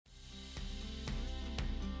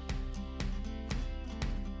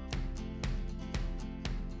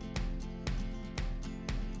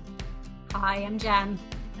Hi, I'm Jen.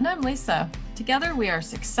 And I'm Lisa. Together we are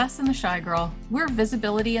Success in the Shy Girl. We're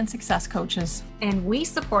visibility and success coaches. And we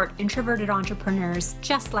support introverted entrepreneurs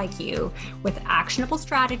just like you with actionable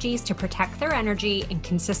strategies to protect their energy and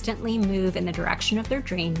consistently move in the direction of their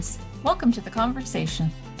dreams. Welcome to the conversation.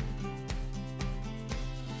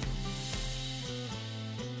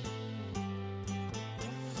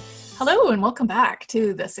 Hello and welcome back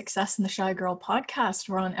to the Success in the Shy Girl podcast.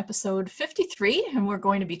 We're on episode 53 and we're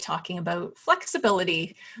going to be talking about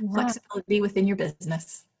flexibility within your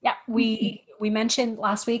business. Yeah, we mentioned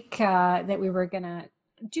last week that we were going to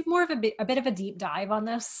do more of a bit of a deep dive on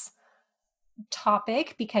this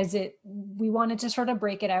topic because we wanted to sort of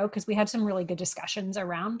break it out because we had some really good discussions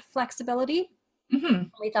around flexibility. Mm-hmm.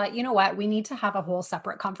 We thought, you know what, we need to have a whole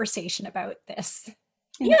separate conversation about this.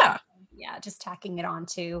 Yeah, just tacking it on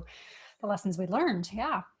to the lessons we learned.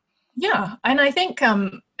 Yeah. And I think,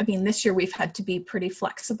 this year we've had to be pretty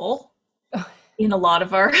flexible in a lot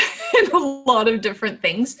of different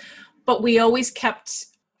things, but we always kept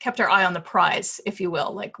our eye on the prize, if you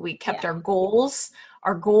will. Like we kept our goals.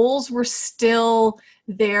 Our goals were still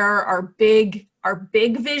there. Our big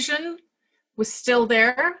vision was still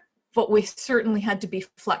there, but we certainly had to be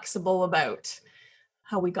flexible about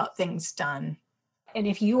how we got things done. And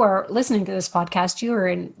if you are listening to this podcast, you are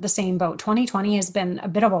in the same boat. 2020 has been a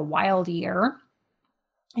bit of a wild year.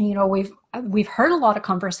 And, you know, we've heard a lot of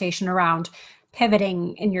conversation around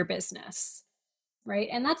pivoting in your business, right?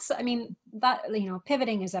 And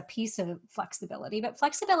pivoting is a piece of flexibility, but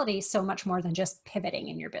flexibility is so much more than just pivoting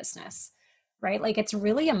in your business, right? Like it's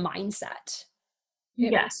really a mindset.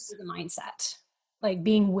 Yes. It's a mindset, like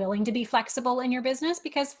being willing to be flexible in your business,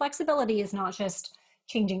 because flexibility is not just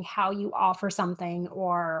changing how you offer something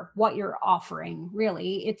or what you're offering.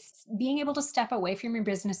 Really, it's being able to step away from your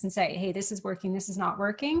business and say, hey, this is working, this is not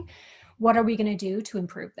working. What are we going to do to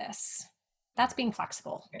improve this? That's being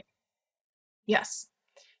flexible. Yes.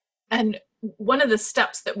 And one of the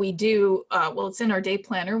steps that we do, it's in our day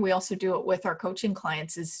planner. We also do it with our coaching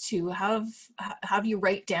clients, is to have you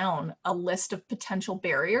write down a list of potential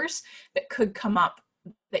barriers that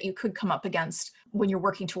you could come up against when you're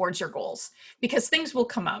working towards your goals, because things will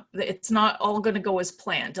come up. It's not all going to go as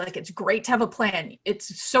planned. Like it's great to have a plan.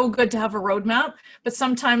 It's so good to have a roadmap, but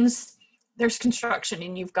sometimes there's construction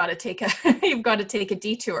and you've got to take a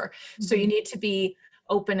detour. Mm-hmm. So you need to be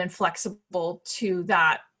open and flexible to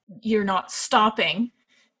that. You're not stopping,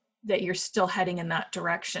 that you're still heading in that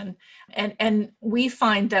direction. And we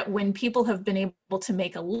find that when people have been able to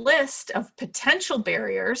make a list of potential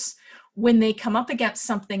barriers, when they come up against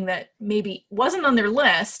something that maybe wasn't on their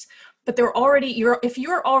list, but if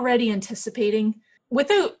you're already anticipating,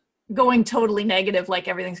 without going totally negative, like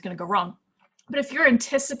everything's going to go wrong, but if you're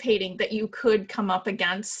anticipating that you could come up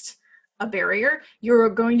against a barrier, you're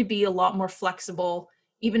going to be a lot more flexible,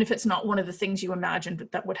 even if it's not one of the things you imagined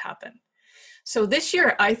that would happen. So this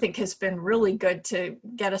year, I think, has been really good to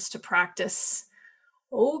get us to practice,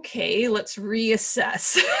 okay, let's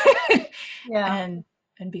reassess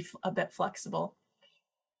and be a bit flexible.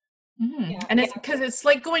 Mm-hmm. Yeah. And it's because it's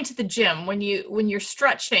like going to the gym. When you're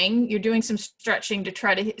stretching, you're doing some stretching to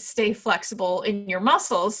try to stay flexible in your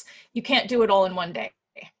muscles. You can't do it all in one day.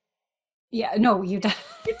 Yeah, no, you don't.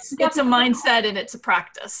 It's a mindset and it's a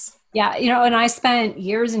practice. Yeah, and I spent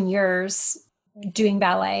years and years doing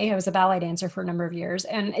ballet. I was a ballet dancer for a number of years,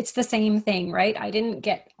 and it's the same thing, right? I didn't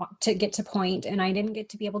get to point, and I didn't get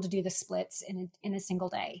to be able to do the splits in a single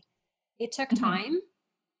day. It took time.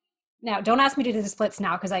 Now, don't ask me to do the splits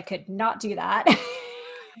now because I could not do that.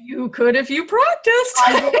 You could if you practiced.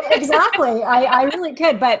 Exactly. I really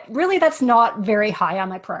could, but really that's not very high on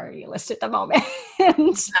my priority list at the moment.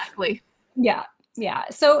 Exactly. Yeah.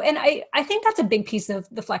 So, and I think that's a big piece of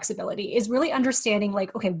the flexibility, is really understanding,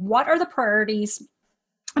 like, okay, what are the priorities?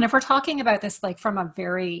 And if we're talking about this, like from a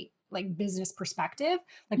very like business perspective,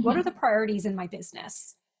 like what are the priorities in my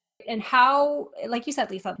business? And how, like you said,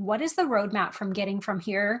 Lisa, what is the roadmap from getting from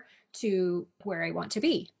here to where I want to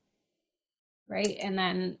be? Right. And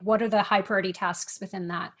then what are the high priority tasks within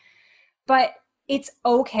that? But it's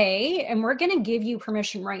okay. And we're going to give you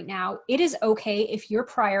permission right now. It is okay if your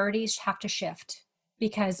priorities have to shift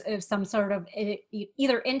because of some sort of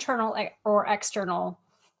either internal or external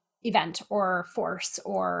event or force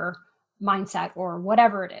or mindset or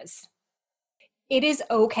whatever it is. It is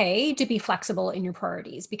okay to be flexible in your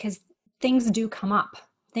priorities because things do come up.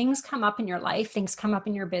 Things come up in your life, things come up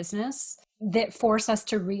in your business that force us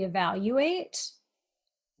to reevaluate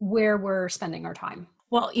where we're spending our time.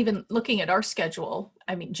 Well, even looking at our schedule,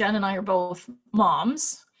 Jen and I are both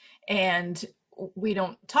moms, and we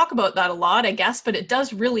don't talk about that a lot, I guess, but it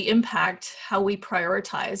does really impact how we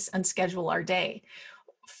prioritize and schedule our day.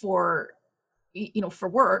 For, for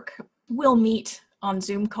work, we'll meet on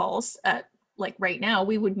Zoom calls at, like right now,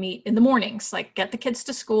 we would meet in the mornings, like get the kids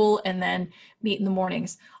to school and then meet in the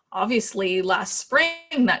mornings. Obviously, last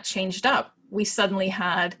spring that changed up. We suddenly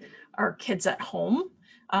had our kids at home.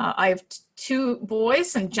 I have two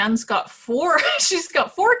boys and Jen's got four. She's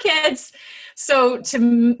got four kids. So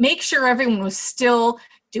to make sure everyone was still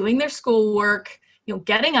doing their schoolwork,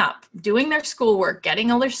 getting up, doing their schoolwork,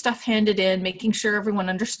 getting all their stuff handed in, making sure everyone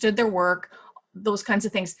understood their work, those kinds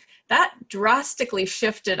of things, that drastically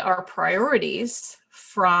shifted our priorities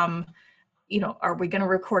from, are we going to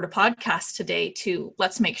record a podcast today, to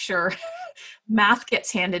let's make sure math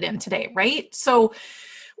gets handed in today, right? So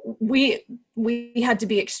we had to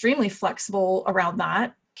be extremely flexible around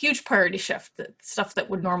that. Huge priority shift. That stuff that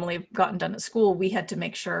would normally have gotten done at school, we had to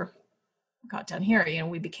make sure got done here.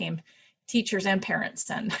 We became teachers and parents,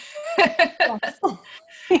 and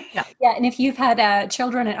yeah. And if you've had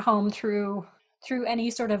children at home through any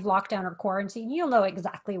sort of lockdown or quarantine, you'll know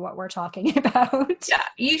exactly what we're talking about. Yeah,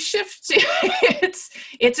 you shift.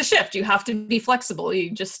 It's a shift. You have to be flexible. You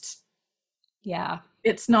just,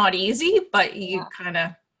 it's not easy, but you kind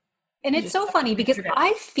of. And it's so funny because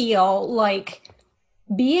I feel like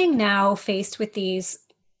being now faced with these,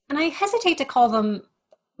 and I hesitate to call them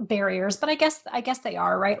barriers, but I guess they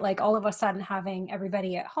are, right? Like all of a sudden having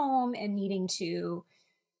everybody at home and needing to,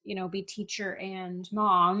 be teacher and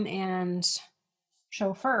mom and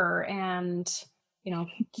chauffeur and,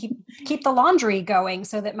 keep the laundry going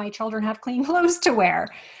so that my children have clean clothes to wear,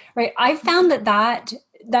 right? I found that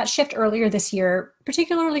shift earlier this year,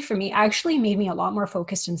 particularly for me, actually made me a lot more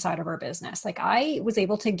focused inside of our business. Like I was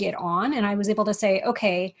able to get on and I was able to say,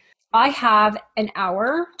 okay, I have an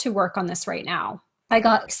hour to work on this right now. I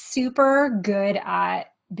got super good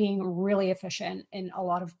at being really efficient in a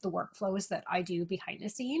lot of the workflows that I do behind the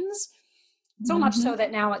scenes. So much so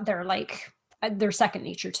that now they're second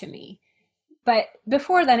nature to me. But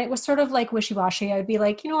before then, it was sort of like wishy-washy. I'd be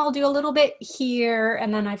like, I'll do a little bit here,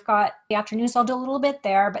 and then I've got the afternoons, I'll do a little bit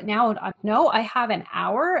there. But now, no, I have an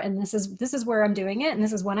hour, and this is where I'm doing it, and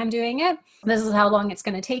this is when I'm doing it. This is how long it's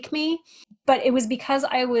going to take me. But it was because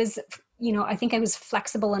I was, I think I was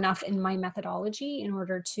flexible enough in my methodology in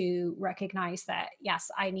order to recognize that,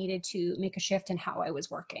 yes, I needed to make a shift in how I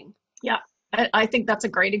was working. Yeah, I think that's a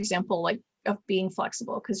great example, like, of being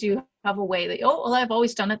flexible, because you have a way that, I've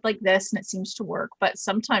always done it like this and it seems to work. But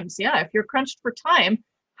sometimes, if you're crunched for time,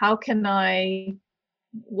 how can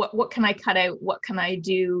what can I cut out? What can I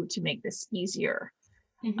do to make this easier?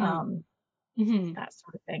 That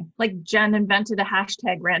sort of thing. Like Jen invented a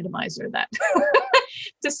hashtag randomizer that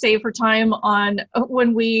to save her time on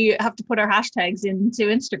when we have to put our hashtags into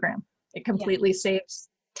Instagram. It completely saves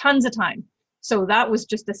tons of time. So that was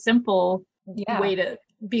just a simple way to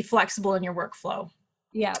be flexible in your workflow.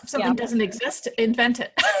 Yeah. If something doesn't exist, invent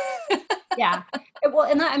it. Yeah. Well,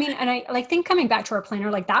 and that, and I think coming back to our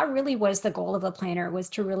planner, like that really was the goal of the planner, was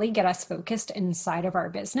to really get us focused inside of our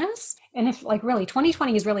business. And if really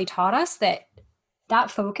 2020 has really taught us that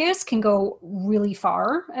focus can go really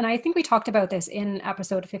far. And I think we talked about this in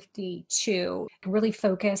episode 52, really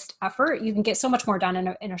focused effort. You can get so much more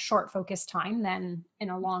done in a short focused time than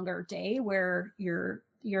in a longer day where your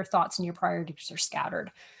thoughts and your priorities are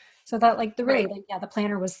scattered. So that the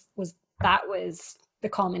planner was the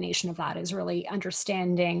culmination of that, is really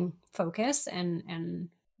understanding focus and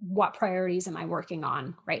what priorities am I working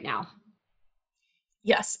on right now.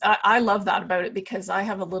 Yes, I love that about it, because I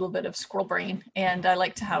have a little bit of squirrel brain and I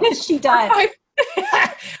like to have she does.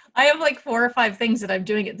 I have like 4 or 5 things that I'm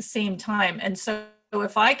doing at the same time. And so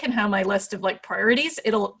if I can have my list of like priorities,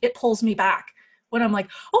 it pulls me back when I'm like,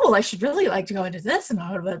 I should really like to go into this, and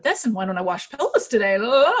what about this, and why don't I wash pillows today?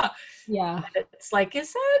 Yeah. And it's like,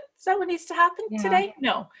 is that what needs to happen today?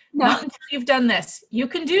 No, not until you've done this. You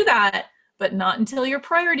can do that, but not until your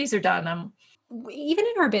priorities are done. Even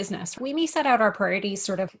in our business, we may set out our priorities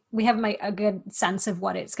we have a good sense of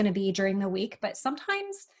what it's going to be during the week, but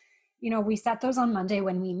sometimes, we set those on Monday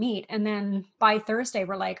when we meet, and then by Thursday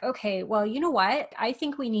we're like, okay, well, you know what? I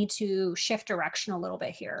think we need to shift direction a little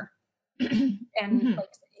bit here. And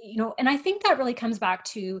and I think that really comes back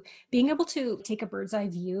to being able to take a bird's eye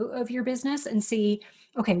view of your business and see,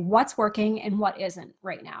 okay, what's working and what isn't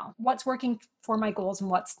right now, what's working for my goals and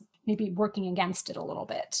what's maybe working against it a little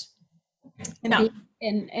bit.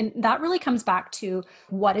 And that really comes back to,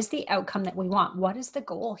 what is the outcome that we want? What is the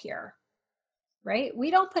goal here? Right?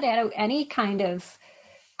 We don't put out any kind of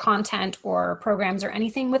content or programs or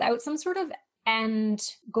anything without some sort of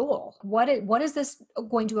end goal. What is this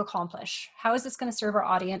going to accomplish? How is this going to serve our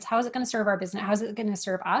audience? How is it going to serve our business? How is it going to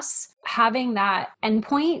serve us? Having that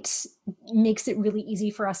endpoint makes it really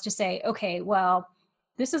easy for us to say, okay, well,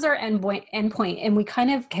 this is our endpoint, and we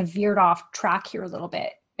kind of have veered off track here a little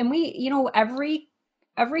bit. And we, every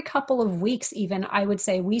couple of weeks, even, I would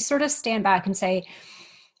say, we sort of stand back and say,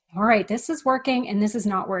 all right, this is working and this is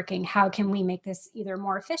not working. How can we make this either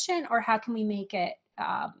more efficient, or how can we make it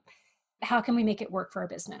work for our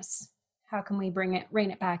business? How can we rein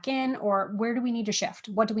it back in, or where do we need to shift?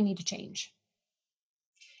 What do we need to change?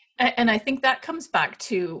 And I think that comes back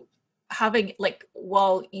to having, like,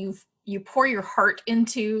 while you pour your heart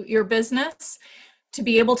into your business, to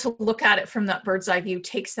be able to look at it from that bird's eye view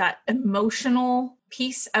takes that emotional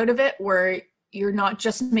piece out of it, where you're not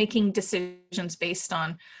just making decisions based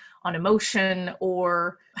on emotion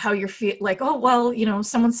or how you're like, oh, well,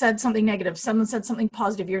 someone said something negative, someone said something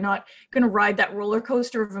positive. You're not going to ride that roller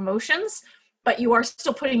coaster of emotions, but you are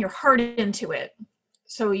still putting your heart into it.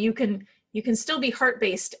 So you can still be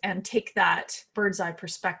heart-based and take that bird's eye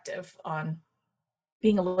perspective on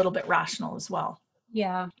being a little bit rational as well.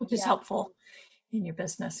 Yeah. Which is helpful in your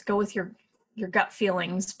business. Go with your gut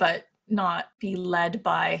feelings, but not be led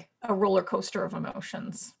by a roller coaster of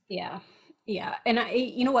emotions. Yeah. Yeah. And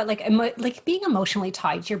you know what, like being emotionally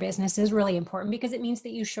tied to your business is really important, because it means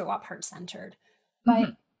that you show up heart-centered.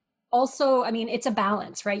 But also, I mean, it's a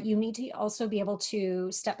balance, right? You need to also be able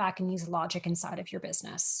to step back and use logic inside of your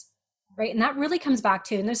business, right? And that really comes back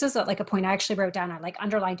to, and this is like a point I actually wrote down, I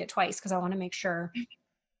underlined it twice because I want to make sure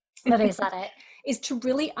that I said it, is to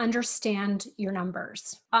really understand your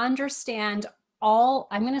numbers. Understand all,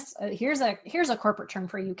 here's a corporate term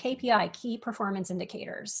for you, KPI, key performance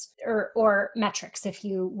indicators, or metrics, if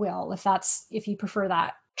you will, if you prefer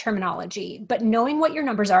that terminology. But knowing what your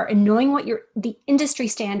numbers are and knowing what the industry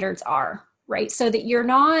standards are, right? So that you're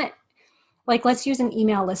not, like, let's use an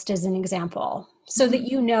email list as an example, so that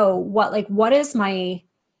you know what is my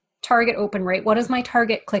target open rate? What is my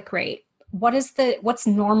target click rate? What's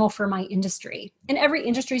normal for my industry? And every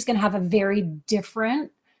industry is going to have a very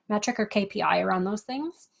different metric or KPI around those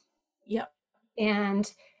things. Yep.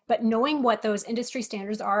 But knowing what those industry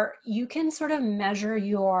standards are, you can sort of measure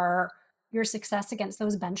your success against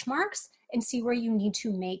those benchmarks and see where you need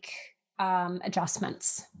to make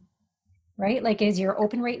adjustments, right? Like, is your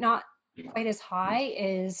open rate not quite as high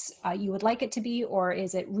as you would like it to be, or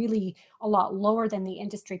is it really a lot lower than the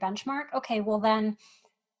industry benchmark? Okay, well then,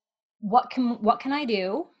 what can I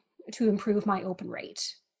do to improve my open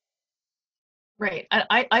rate? Right.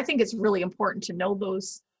 I think it's really important to know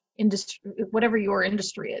those industry, whatever your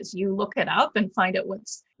industry is. You look it up and find out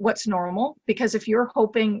what's normal, because if you're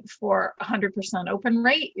hoping for 100% open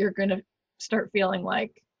rate, you're going to start feeling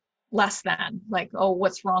like less than, like, oh,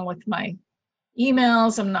 what's wrong with my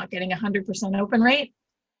emails? I'm not getting 100% open rate.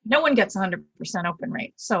 No one gets 100% open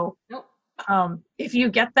rate. So Nope. If you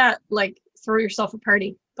get that, like, throw yourself a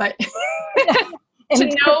party, but to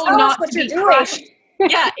know not to be crushed.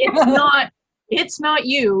 Yeah, it's not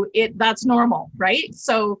you, that's normal, right?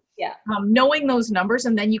 So yeah, knowing those numbers,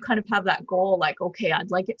 and then you kind of have that goal, like, okay, I'd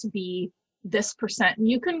like it to be this percent. And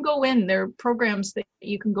you can go in, there are programs that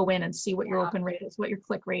you can go in and see what your open rate is, what your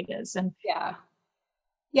click rate is. And yeah.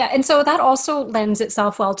 And so that also lends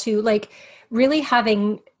itself well to, like, really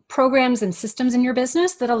having programs and systems in your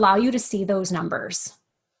business that allow you to see those numbers,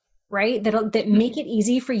 right? That make it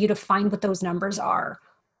easy for you to find what those numbers are.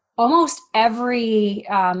 Almost every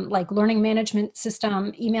like learning management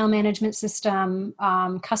system, email management system,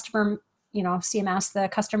 customer, CMS, the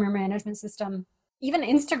customer management system, even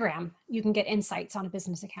Instagram, you can get insights on a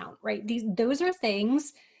business account, right? Those are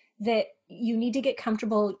things that you need to get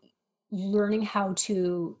comfortable learning how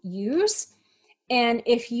to use. And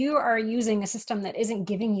if you are using a system that isn't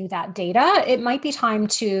giving you that data, it might be time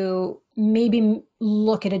to maybe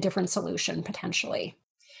look at a different solution potentially.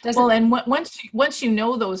 And once you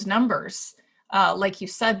know those numbers, like you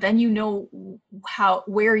said, then you know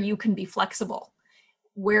where you can be flexible,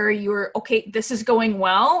 where you're, okay, this is going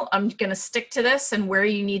well, I'm going to stick to this, and where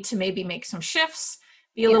you need to maybe make some shifts,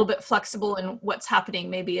 be a little bit flexible in what's happening.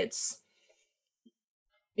 Maybe it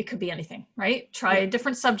could be anything, right? Try a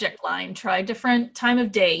different subject line, try a different time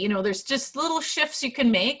of day. There's just little shifts you can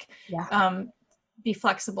make. Be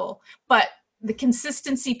flexible. But the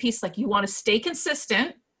consistency piece, like, you want to stay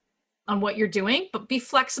consistent on what you're doing, but be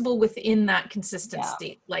flexible within that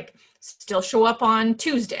consistency. Like, still show up on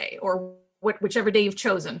Tuesday or whichever day you've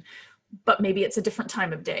chosen, but maybe it's a different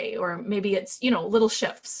time of day, or maybe it's, little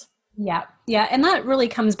shifts. Yeah. And that really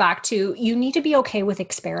comes back to, you need to be okay with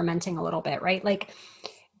experimenting a little bit, right? Like,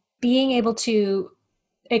 being able to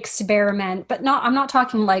experiment, but I'm not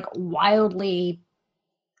talking like wildly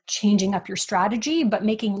changing up your strategy, but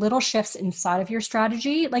making little shifts inside of your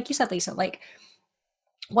strategy. Like you said, Lisa, like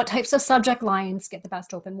what types of subject lines get the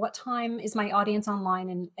best open? What time is my audience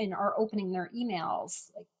online and are opening their emails?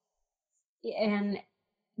 Like, and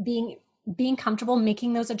being being comfortable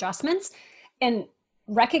making those adjustments and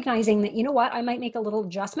recognizing that, you know what, I might make a little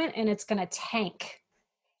adjustment and it's going to tank.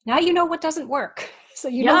 Now you know what doesn't work. So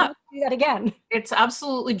you don't Yeah, have to do that again. it's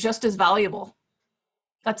absolutely just as valuable.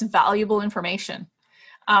 That's valuable information.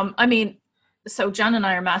 I mean, so Jen and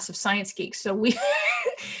I are massive science geeks. So we,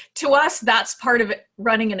 to us, that's part of it,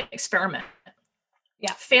 running an experiment.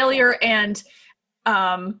 Yeah. Failure and,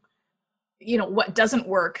 what doesn't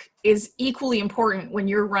work is equally important when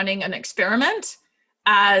you're running an experiment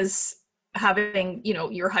as having,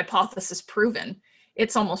 your hypothesis proven.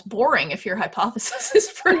 It's almost boring if your hypothesis is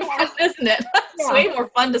proven, isn't it? It's way more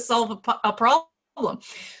fun to solve a problem.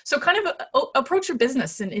 So kind of approach your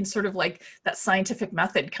business in sort of like that scientific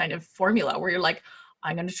method kind of formula where you're like,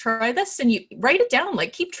 I'm going to try this, and you write it down,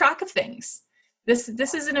 like keep track of things. This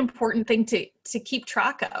is an important thing to keep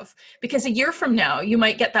track of, because a year from now you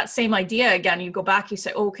might get that same idea again. You go back, you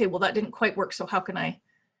say, oh, okay, well that didn't quite work. So how can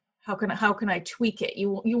I tweak it?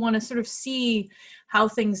 You want to sort of see how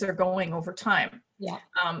things are going over time. Yeah.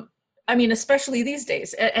 I mean, especially these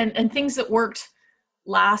days, and things that worked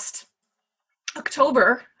last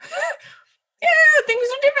October, yeah, things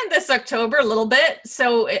are different this October a little bit.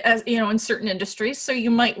 So as in certain industries, so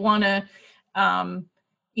you might want to,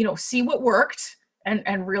 see what worked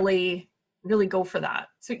and really go for that.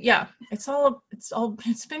 So yeah,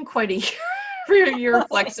 it's been quite a year of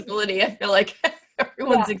flexibility. I feel like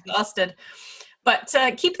everyone's exhausted, but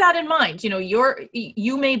keep that in mind.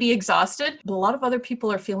 You may be exhausted, but a lot of other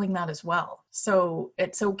people are feeling that as well. So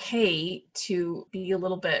it's okay to be a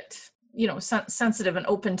little bit sensitive and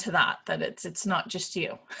open to that it's not just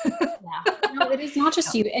you. No, it is not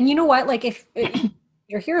just you. And you know what, like if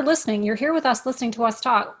you're here listening, you're here with us listening to us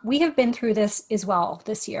talk, we have been through this as well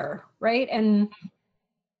this year, right? And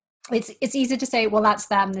it's easy to say, well, that's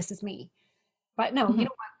them, this is me. But no, you know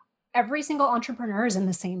what, every single entrepreneur is in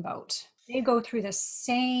the same boat. They go through the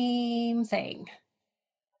same thing,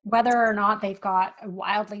 whether or not they've got a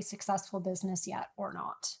wildly successful business yet or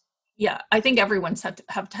not. Yeah, I think everyone's had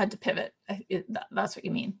to pivot. That's what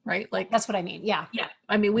you mean, right? Like that's what I mean. Yeah. Yeah.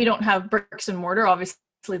 I mean, we don't have bricks and mortar. Obviously,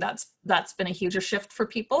 that's been a huge shift for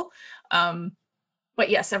people. But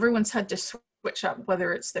yes, everyone's had to switch up,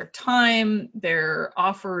 whether it's their time, their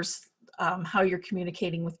offers, how you're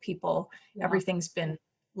communicating with people. Yeah. Everything's been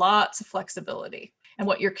lots of flexibility and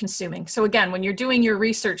what you're consuming. So again, when you're doing your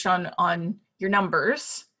research on your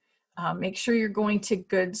numbers, make sure you're going to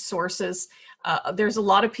good sources. There's a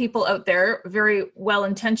lot of people out there, very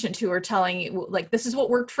well-intentioned, who are telling you, like, this is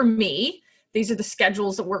what worked for me. These are the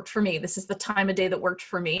schedules that worked for me. This is the time of day that worked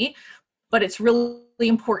for me. But it's really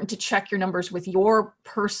important to check your numbers with your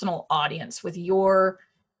personal audience, with your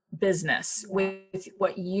business, with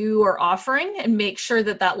what you are offering, and make sure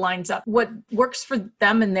that lines up. What works for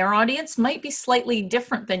them and their audience might be slightly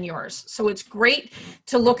different than yours. So it's great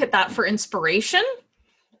to look at that for inspiration,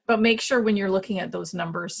 but make sure when you're looking at those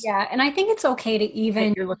numbers. Yeah. And I think it's okay to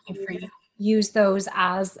even you're looking for use those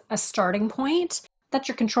as a starting point. That's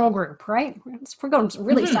your control group, right? We're going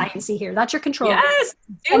really sciencey here. That's your control group. Yes,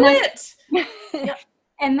 do it. Yeah.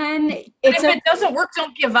 And then if it doesn't work,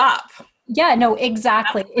 don't give up. Yeah, no,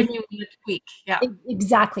 exactly. That's when you need to tweak. Yeah.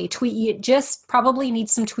 Exactly. It just probably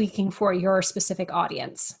needs some tweaking for your specific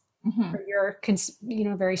audience. For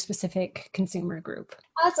your very specific consumer group.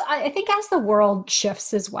 I think as the world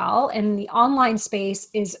shifts as well, and the online space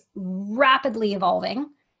is rapidly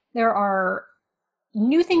evolving, there are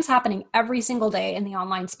new things happening every single day in the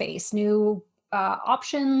online space, new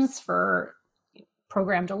options for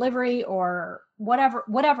program delivery or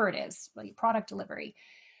whatever it is, like product delivery.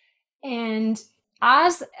 And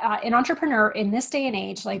as an entrepreneur in this day and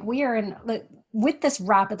age, like we are with this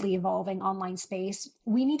rapidly evolving online space,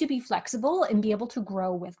 we need to be flexible and be able to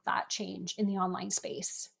grow with that change in the online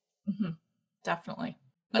space. Definitely.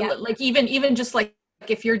 Yeah. Like even just like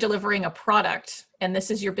if you're delivering a product and this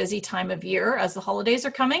is your busy time of year as the holidays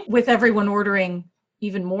are coming, with everyone ordering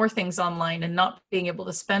even more things online and not being able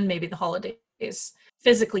to spend maybe the holidays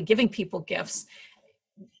physically giving people gifts,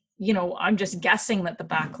 I'm just guessing that the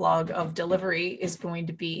backlog of delivery is going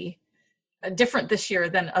to be different this year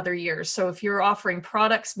than other years. So if you're offering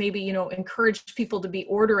products, maybe, encourage people to be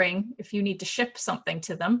ordering. If you need to ship something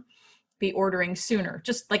to them, be ordering sooner.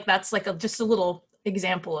 Just like that's like just a little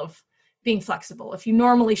example of being flexible. If you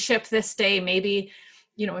normally ship this day, maybe,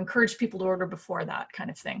 encourage people to order before that kind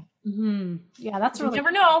of thing. Mm-hmm. Yeah, that's You really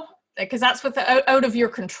never know, because that's out of your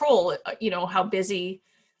control, how busy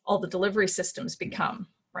all the delivery systems become,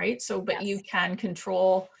 right? So, but you can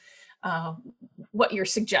control what you're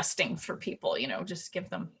suggesting for people, just give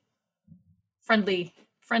them friendly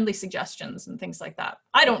suggestions and things like that.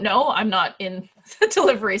 I don't know. I'm not in the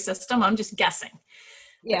delivery system. I'm just guessing.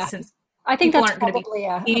 Yeah. Since I think people that's aren't going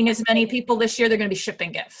to be meeting as many people this year, they're going to be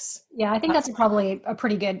shipping gifts. Yeah, I think that's probably a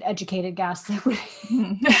pretty good educated guess. I would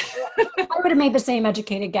have made the same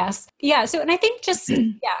educated guess. Yeah. So, and I think just,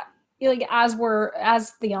 like as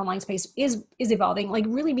the online space is evolving, like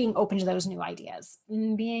really being open to those new ideas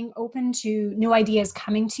and being open to new ideas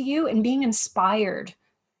coming to you and being inspired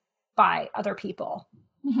by other people.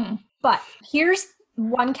 Mm-hmm. But here's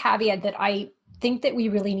one caveat that I think that we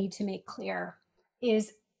really need to make clear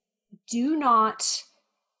is do not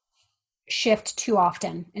shift too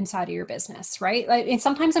often inside of your business, right? Like, and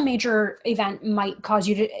sometimes a major event might cause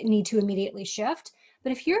you to need to immediately shift.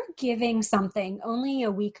 But if you're giving something only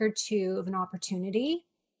a week or two of an opportunity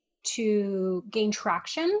to gain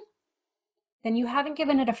traction, then you haven't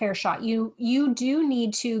given it a fair shot. You do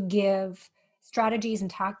need to give strategies and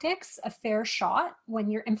tactics a fair shot when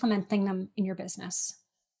you're implementing them in your business.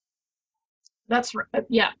 That's right.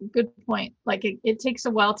 Yeah, good point. Like it takes a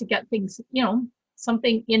while to get things,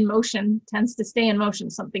 something in motion tends to stay in motion.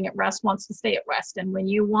 Something at rest wants to stay at rest. And when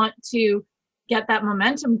you want to get that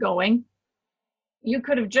momentum going, you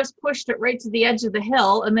could have just pushed it right to the edge of the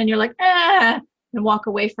hill and then you're like, and walk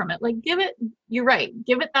away from it. Like you're right.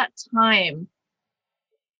 Give it that time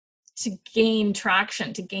to gain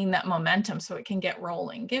traction, to gain that momentum so it can get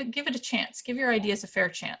rolling. Give it a chance. Give your ideas a fair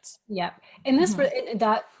chance. Yeah. And this,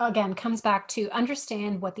 that again, comes back to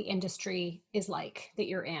understand what the industry is like that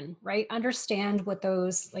you're in, right? Understand what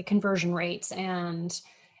those like conversion rates and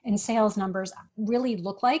sales numbers really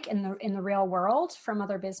look like in the real world from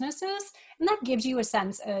other businesses. And that gives you a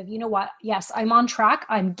sense of, you know what, yes, I'm on track.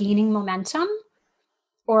 I'm gaining momentum,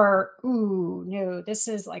 or, ooh, no, this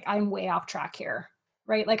is like, I'm way off track here.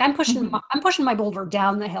 Right? Like I'm pushing my boulder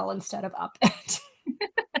down the hill instead of up it.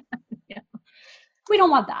 Yeah. We don't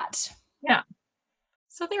want that. Yeah.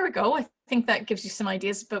 So there we go. I think that gives you some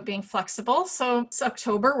ideas about being flexible. So it's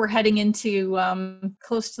October. We're heading into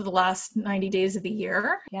close to the last 90 days of the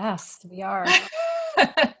year. Yes, we are.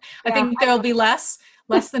 I think there'll be less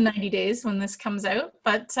than 90 days when this comes out,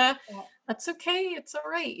 but that's okay. It's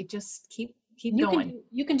all right. You just keep going.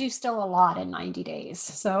 You can do still a lot in 90 days.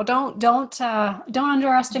 So don't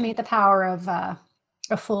underestimate the power of a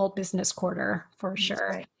full business quarter for sure.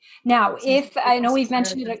 Right. Now, if I know we've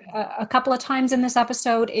mentioned it a couple of times in this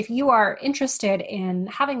episode, if you are interested in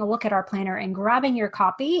having a look at our planner and grabbing your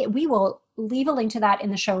copy, we will leave a link to that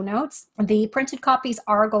in the show notes. The printed copies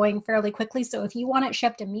are going fairly quickly. So if you want it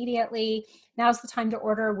shipped immediately, now's the time to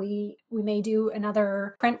order. We may do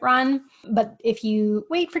another print run, but if you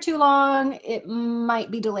wait for too long, it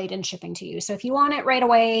might be delayed in shipping to you. So if you want it right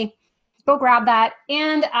away, go grab that.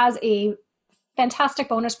 And as a fantastic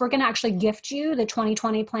bonus, we're going to actually gift you the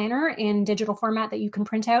 2020 planner in digital format that you can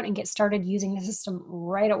print out and get started using the system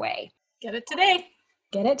right away. Get it today.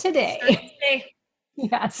 Get it today. Start today.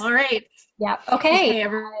 Yes. All right. Yeah. Okay.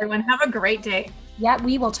 Everyone, have a great day. Yeah,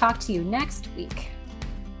 we will talk to you next week.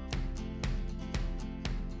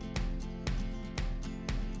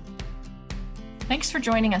 Thanks for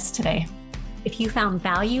joining us today. If you found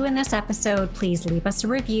value in this episode, please leave us a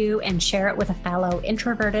review and share it with a fellow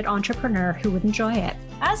introverted entrepreneur who would enjoy it.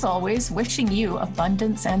 As always, wishing you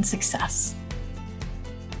abundance and success.